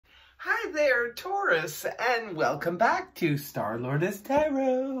Hi there, Taurus, and welcome back to Star-Lordess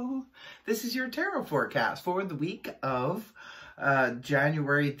Tarot. This is your tarot forecast for the week of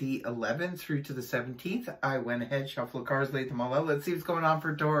January the 11th through to the 17th. I went ahead, shuffled the cards, laid them all out. Let's see what's going on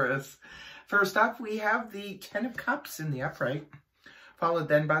for Taurus. First up, we have the Ten of Cups in the upright, followed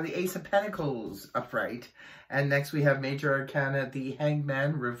then by the Ace of Pentacles upright. And next we have Major Arcana, the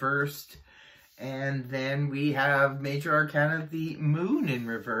Hangman reversed. And then we have Major Arcana, the Moon in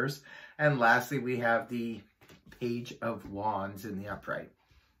reverse. And lastly, we have the Page of Wands in the upright.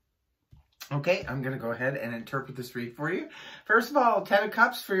 Okay, I'm going to go ahead and interpret this read for you. First of all, Ten of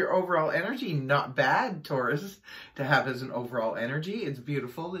Cups for your overall energy. Not bad, Taurus, to have as an overall energy. It's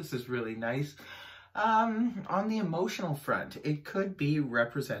beautiful. This is really nice. On the emotional front, it could be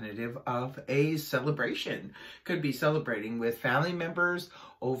representative of a celebration. Could be celebrating with family members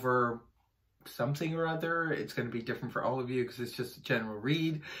over something or other. It's going to be different for all of you because it's just a general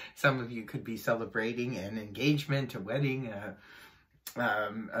read. Some of you could be celebrating an engagement, a wedding,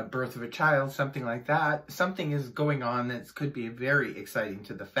 a birth of a child, something like that. Something is going on that could be very exciting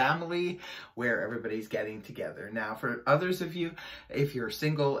to the family where everybody's getting together. Now, for others of you, if you're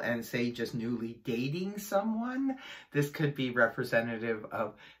single and say just newly dating someone, this could be representative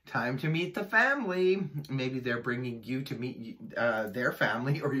of time to meet the family. Maybe they're bringing you to meet their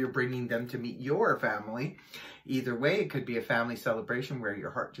family, or you're bringing them to meet your family. Either way, it could be a family celebration where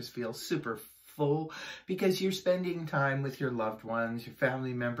your heart just feels super full because you're spending time with your loved ones, your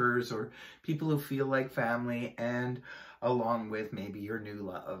family members, or people who feel like family, and along with maybe your new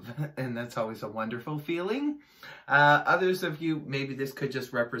love. And that's always a wonderful feeling. Others of you, maybe this could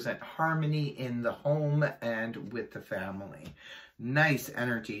just represent harmony in the home and with the family. Nice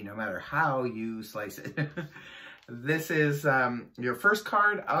energy, no matter how you slice it. This is your first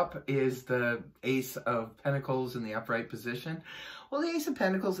card up is the Ace of Pentacles in the upright position. Well, the Ace of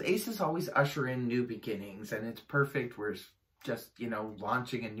Pentacles, aces always usher in new beginnings, and it's perfect. We're just,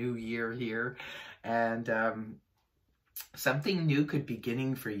 launching a new year here, and something new could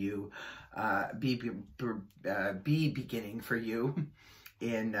beginning for you, be beginning for you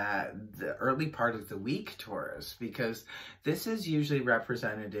in the early part of the week, Taurus, because this is usually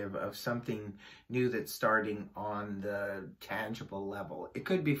representative of something new that's starting on the tangible level. It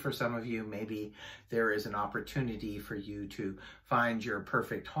could be for some of you, maybe there is an opportunity for you to find your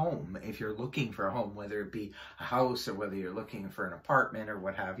perfect home. If you're looking for a home, whether it be a house or whether you're looking for an apartment or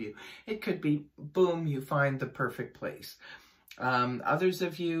what have you, it could be, boom, you find the perfect place. Others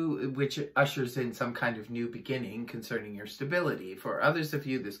of you, which ushers in some kind of new beginning concerning your stability. For others of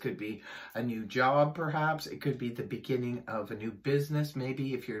you, this could be a new job, perhaps. It could be the beginning of a new business.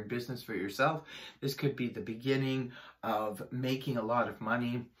 Maybe if you're in business for yourself, this could be the beginning of making a lot of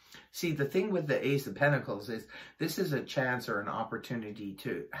money. See, the thing with the Ace of Pentacles is this is a chance or an opportunity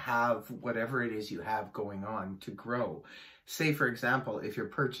to have whatever it is you have going on to grow. Say, for example, if you're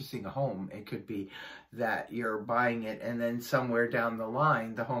purchasing a home, it could be that you're buying it and then somewhere down the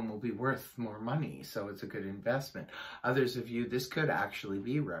line, the home will be worth more money. So it's a good investment. Others of you, this could actually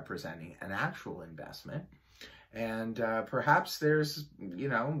be representing an actual investment. And perhaps there's, you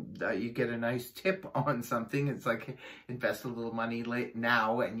get a nice tip on something. It's like invest a little money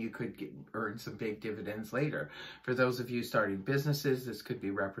now and you could earn some big dividends later. For those of you starting businesses, this could be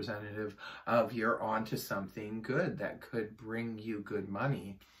representative of you're onto something good that could bring you good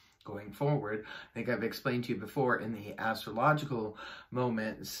money going forward. I think I've explained to you before in the astrological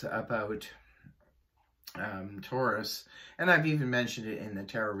moments about Taurus, and I've even mentioned it in the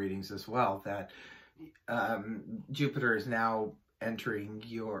tarot readings as well, that Jupiter is now entering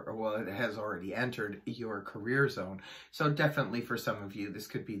it has already entered your career zone. So definitely for some of you, this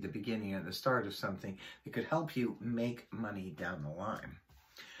could be the beginning and the start of something that could help you make money down the line.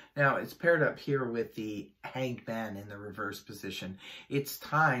 Now, it's paired up here with the Hanged Man in the reverse position. It's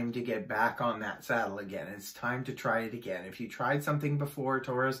time to get back on that saddle again. It's time to try it again. If you tried something before,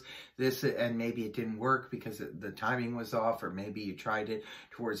 Taurus, and maybe it didn't work because the timing was off, or maybe you tried it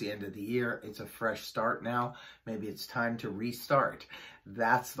towards the end of the year, it's a fresh start now. Maybe it's time to restart.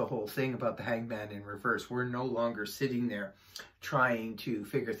 That's the whole thing about the Hanged Man in reverse. We're no longer sitting there trying to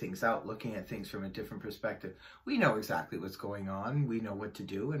figure things out, looking at things from a different perspective. We know exactly what's going on. We know what to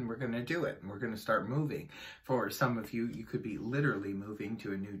do, and we're going to do it. And we're going to start moving. For some of you, you could be literally moving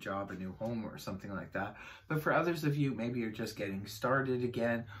to a new job, a new home, or something like that. But for others of you, maybe you're just getting started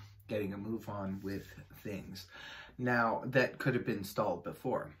again, getting a move on with things. Now, that could have been stalled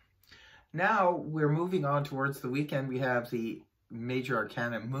before. Now, we're moving on towards the weekend. We have the Major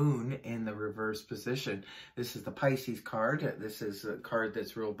Arcana Moon in the reverse position. This is the Pisces card. This is a card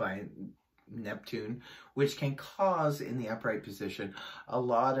that's ruled by Neptune, which can cause, in the upright position, a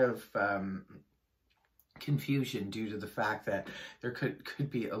lot of confusion due to the fact that there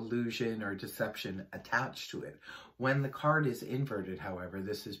could be illusion or deception attached to it. When the card is inverted, however,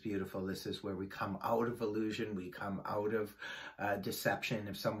 this is beautiful. This is where we come out of illusion, we come out of deception.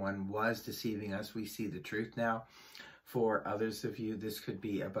 If someone was deceiving us, we see the truth now. For others of you, this could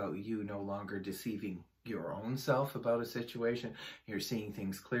be about you no longer deceiving your own self about a situation. You're seeing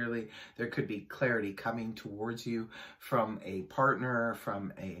things clearly. There could be clarity coming towards you from a partner,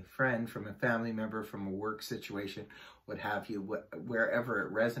 from a friend, from a family member, from a work situation, what have you. Wherever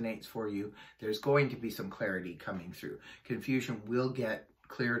it resonates for you, there's going to be some clarity coming through. Confusion will get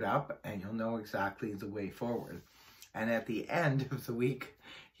cleared up and you'll know exactly the way forward. And at the end of the week,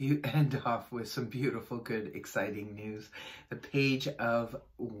 you end off with some beautiful, good, exciting news. The Page of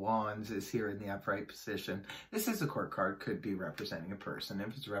Wands is here in the upright position. This is a court card, could be representing a person.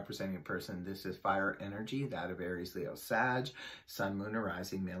 If it's representing a person, this is fire energy, that of Aries, Leo, Sag, Sun, Moon, or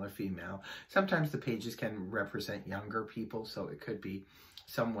Rising, male or female. Sometimes the pages can represent younger people, so it could be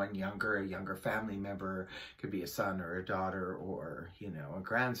someone younger, a younger family member, could be a son or a daughter, or, you know, a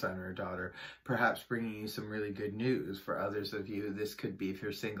grandson or a daughter, perhaps bringing you some really good news. For others of you, this could be, if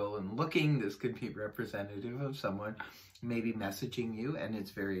you're single and looking, this could be representative of someone maybe messaging you, and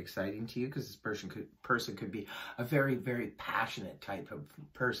it's very exciting to you because this person could be a very, very passionate type of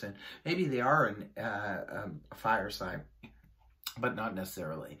person. Maybe they are a fire sign, but not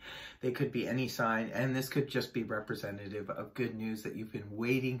necessarily. They could be any sign, and this could just be representative of good news that you've been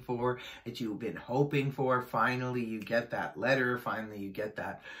waiting for, that you've been hoping for. Finally, you get that letter. Finally, you get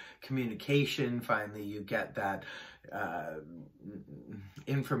that communication. Finally, you get that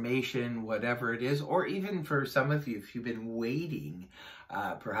information, whatever it is. Or even for some of you, if you've been waiting,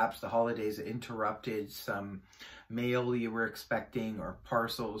 perhaps the holidays interrupted some mail you were expecting, or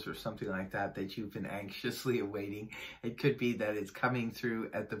parcels or something like that that you've been anxiously awaiting. It could be that it's coming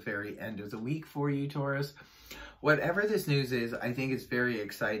through at the very end of the week for you, Taurus. Whatever this news is, I think it's very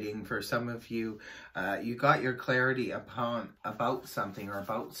exciting. For some of you, you got your clarity about something or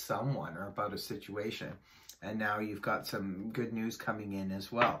about someone or about a situation, and now you've got some good news coming in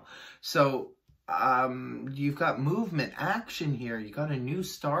as well. So you've got movement, action here. You got a new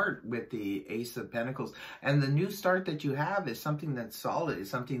start with the Ace of Pentacles, and the new start that you have is something that's solid. It's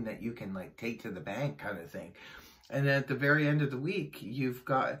something that you can like take to the bank kind of thing. And at the very end of the week, you've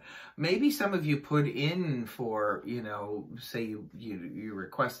got, maybe some of you put in for, you know, say you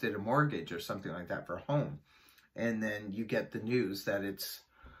requested a mortgage or something like that for a home, and then you get the news that it's,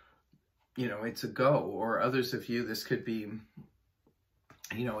 you know, it's a go. Or others of you, this could be,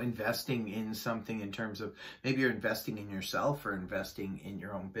 you know, investing in something in terms of, maybe you're investing in yourself or investing in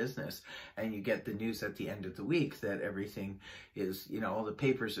your own business, and you get the news at the end of the week that everything is, you know, all the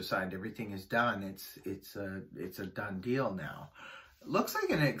papers are signed, everything is done. It's a done deal now. Looks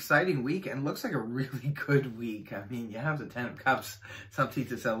like an exciting week, and looks like a really good week. I mean, you have the 10 of Cups, something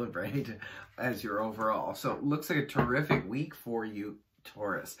to celebrate as your overall. So it looks like a terrific week for you,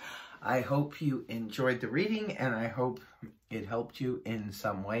 Taurus. I hope you enjoyed the reading, and I hope it helped you in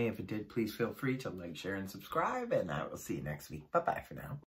some way. If it did, please feel free to like, share, and subscribe, and I will see you next week. Bye-bye for now.